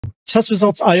Test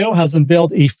Results IO has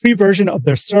unveiled a free version of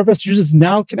their service. Users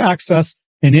now can access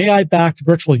an AI-backed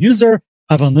virtual user,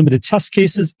 have unlimited test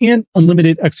cases and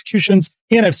unlimited executions.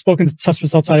 And I've spoken to Test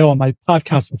Results IO on my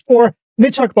podcast before, and they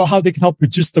talk about how they can help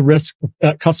reduce the risk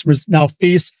that customers now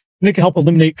face. And they can help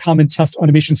eliminate common test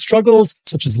automation struggles,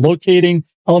 such as locating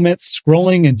elements,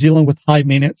 scrolling, and dealing with high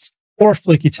maintenance or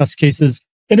flaky test cases.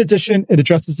 In addition, it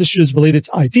addresses issues related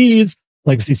to IDs,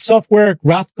 legacy software,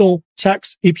 graphical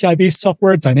text, API-based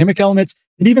software, dynamic elements,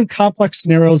 and even complex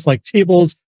scenarios like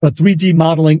tables, 3D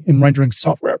modeling and rendering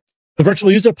software. The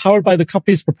virtual user, powered by the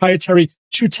company's proprietary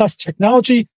TrueTest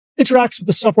technology, interacts with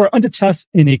the software under test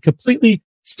in a completely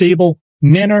stable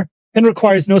manner and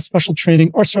requires no special training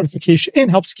or certification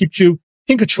and helps keep you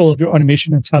in control of your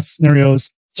automation and test scenarios.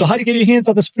 So how do you get your hands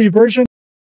on this free version?